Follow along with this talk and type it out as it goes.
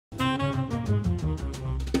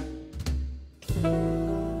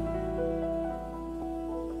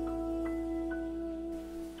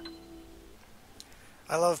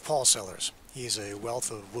I love Paul Sellers. He's a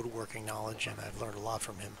wealth of woodworking knowledge, and I've learned a lot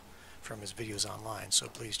from him from his videos online, so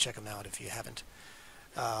please check him out if you haven't.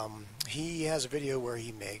 He has a video where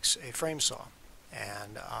he makes a frame saw,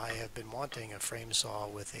 and I have been wanting a frame saw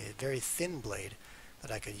with a very thin blade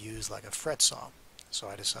that I could use like a fret saw. So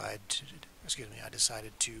I decided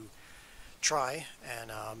to try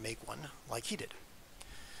and make one like he did.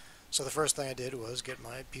 So the first thing I did was get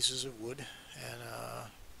my pieces of wood and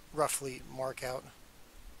roughly mark out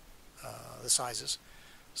the sizes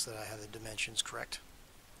so that I had the dimensions correct.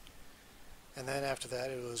 And then after that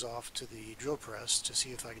it was off to the drill press to see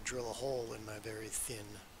if I could drill a hole in my very thin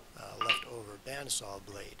leftover bandsaw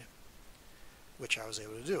blade, which I was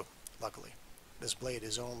able to do, luckily. This blade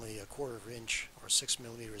is only a 1/4 inch or 6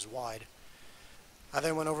 millimeters wide. I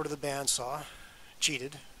then went over to the bandsaw,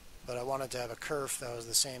 cheated, but I wanted to have a kerf that was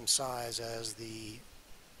the same size as the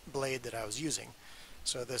blade that I was using.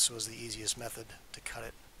 So this was the easiest method to cut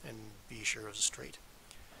it and be sure it was straight.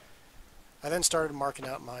 I then started marking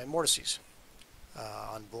out my mortises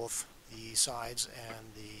on both the sides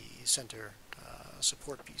and the center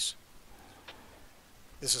support piece.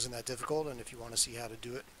 This isn't that difficult, and if you want to see how to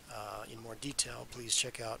do it in more detail, please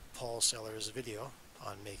check out Paul Sellers' video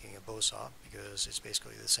on making a bow saw, because it's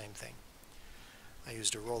basically the same thing. I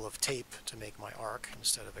used a roll of tape to make my arc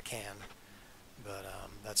instead of a can, but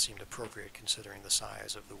that seemed appropriate considering the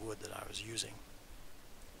size of the wood that I was using.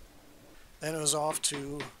 Then it was off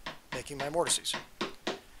to making my mortises.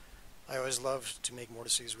 I always loved to make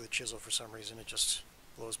mortises with a chisel for some reason. It just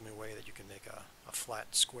blows me away that you can make a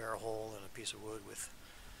flat square hole in a piece of wood with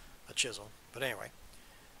a chisel. But anyway,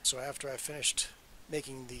 so after I finished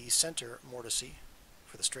making the center mortise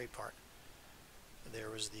for the straight part, there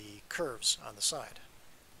was the curves on the side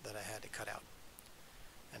that I had to cut out.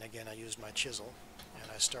 And again, I used my chisel,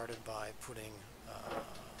 and I started by putting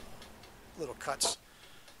little cuts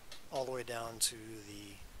all the way down to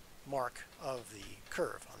the mark of the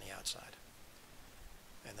curve on the outside.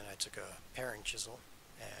 And then I took a paring chisel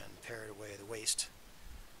and pared away the waste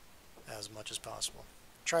as much as possible.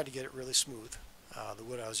 Tried to get it really smooth. The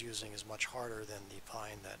wood I was using is much harder than the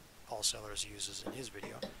pine that Paul Sellers uses in his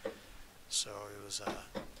video, so it was a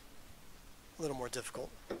little more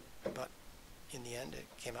difficult, but in the end it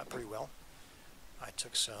came out pretty well. I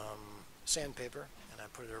took some sandpaper and I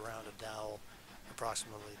put it around a dowel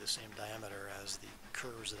approximately the same diameter as the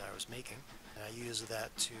curves that I was making, and I used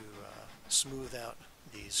that to smooth out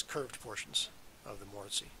these curved portions of the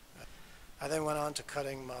mortise. I then went on to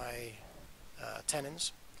cutting my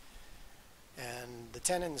tenons, and the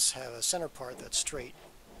tenons have a center part that's straight,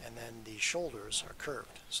 and then the shoulders are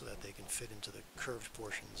curved so that they can fit into the curved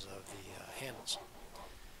portions of the handles.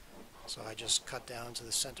 So I just cut down to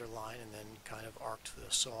the center line and then kind of arced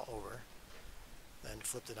the saw over, then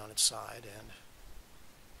flipped it on its side and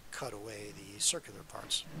cut away the circular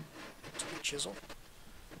parts. Took a chisel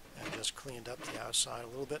and just cleaned up the outside a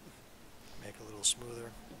little bit, make it a little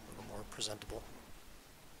smoother, a little more presentable.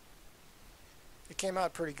 It came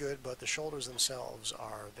out pretty good, but the shoulders themselves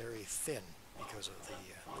are very thin because of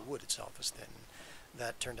the wood itself is thin.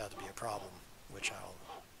 That turned out to be a problem, which I'll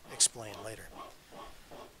explain later.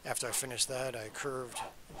 After I finished that, I curved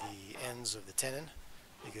the ends of the tenon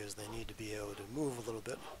because they need to be able to move a little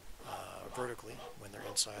bit vertically when they're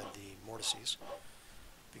inside the mortises,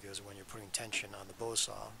 because when you're putting tension on the bow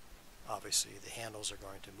saw, obviously the handles are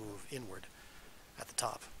going to move inward at the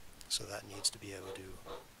top, so that needs to be able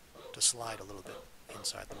to slide a little bit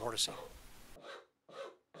inside the mortise.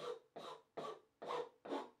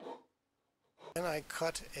 Then I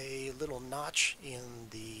cut a little notch in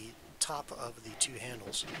the top of the two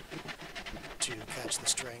handles to catch the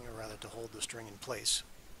string, or rather to hold the string in place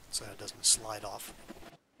so that it doesn't slide off.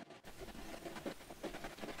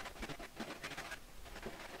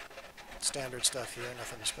 Standard stuff here,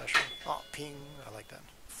 nothing special. Oh, ping, I like that.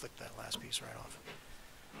 Flick that last piece right off.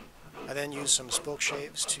 I then used some spoke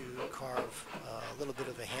shaves to carve a little bit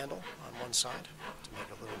of a handle on one side to make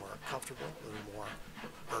it a little more comfortable, a little more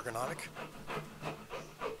ergonomic.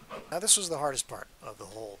 Now this was the hardest part of the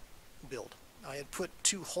whole build. I had put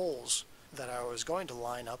two holes that I was going to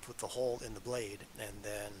line up with the hole in the blade and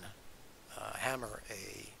then hammer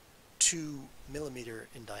a 2 millimeter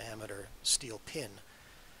in diameter steel pin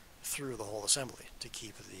through the whole assembly to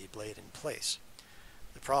keep the blade in place.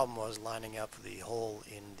 The problem was lining up the hole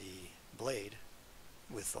in the blade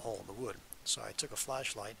with the hole in the wood. So I took a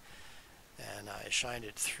flashlight and I shined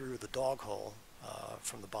it through the dog hole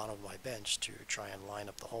from the bottom of my bench to try and line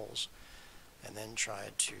up the holes, and then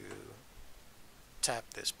tried to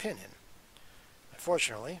tap this pin in.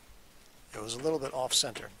 Unfortunately, it was a little bit off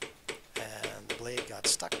center and the blade got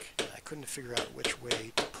stuck and I couldn't figure out which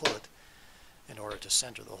way to pull it in order to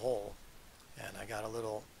center the hole. And I got a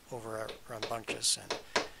little over rambunctious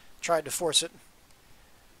and tried to force it.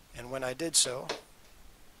 And when I did so,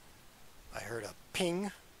 I heard a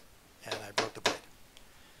ping, and I broke the blade,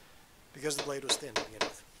 because the blade was thin to begin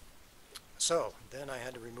with. So then I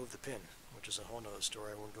had to remove the pin, which is a whole nother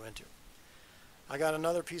story I won't go into. I got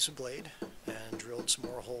another piece of blade and drilled some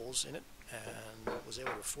more holes in it and was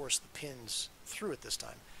able to force the pins through it this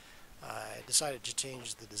time. I decided to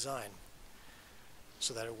change the design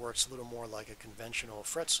so that it works a little more like a conventional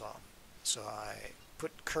fret saw. So I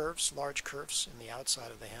put curves, large curves, in the outside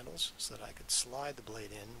of the handles so that I could slide the blade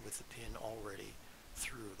in with the pin already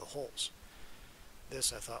through the holes.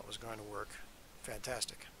 This I thought was going to work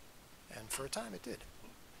fantastic, and for a time it did.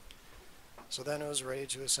 So then I was ready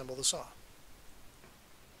to assemble the saw.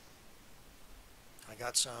 I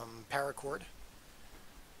got some paracord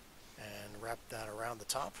and wrapped that around the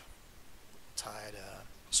top, tied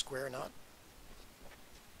a square knot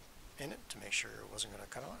in it to make sure it wasn't going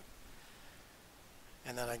to cut on.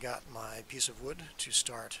 And then I got my piece of wood to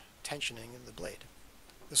start tensioning the blade.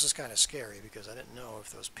 This is kind of scary because I didn't know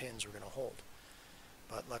if those pins were going to hold,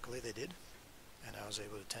 but luckily they did, and I was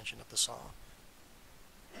able to tension up the saw.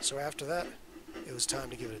 So after that, it was time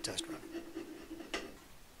to give it a test run.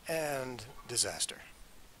 And disaster.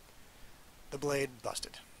 The blade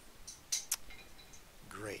busted.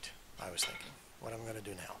 Great, I was thinking. What am I going to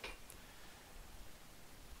do now?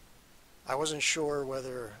 I wasn't sure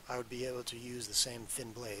whether I would be able to use the same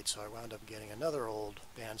thin blade, so I wound up getting another old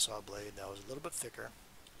bandsaw blade that was a little bit thicker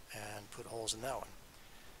and put holes in that one.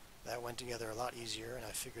 That went together a lot easier, and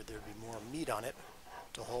I figured there'd be more meat on it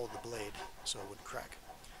to hold the blade so it wouldn't crack.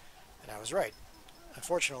 And I was right.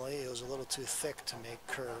 Unfortunately, it was a little too thick to make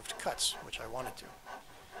curved cuts, which I wanted to.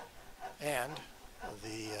 And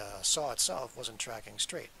the saw itself wasn't tracking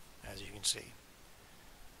straight, as you can see.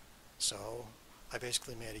 So I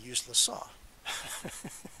basically made a useless saw.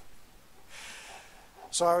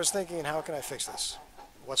 So I was thinking, how can I fix this?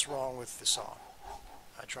 What's wrong with the saw?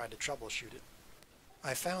 I tried to troubleshoot it.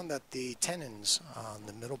 I found that the tenons on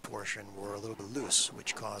the middle portion were a little bit loose,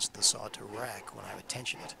 which caused the saw to rack when I would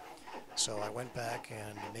tension it. So I went back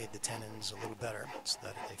and made the tenons a little better so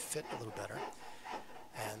that they fit a little better.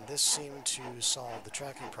 And this seemed to solve the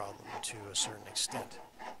tracking problem to a certain extent,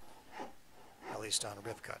 at least on a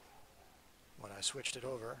rip cut. When I switched it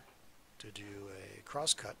over to do a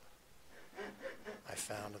cross cut, I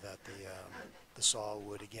found that the saw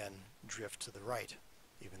would again drift to the right,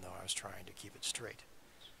 even though I was trying to keep it straight.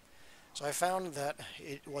 So I found that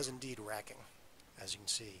it was indeed racking. As you can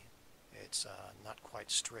see, it's not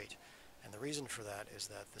quite straight. And the reason for that is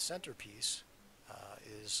that the centerpiece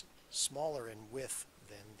is smaller in width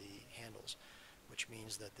than the handles, which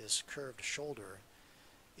means that this curved shoulder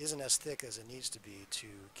isn't as thick as it needs to be to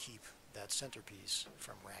keep that centerpiece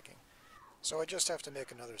from racking. So I just have to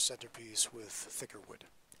make another centerpiece with thicker wood.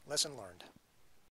 Lesson learned.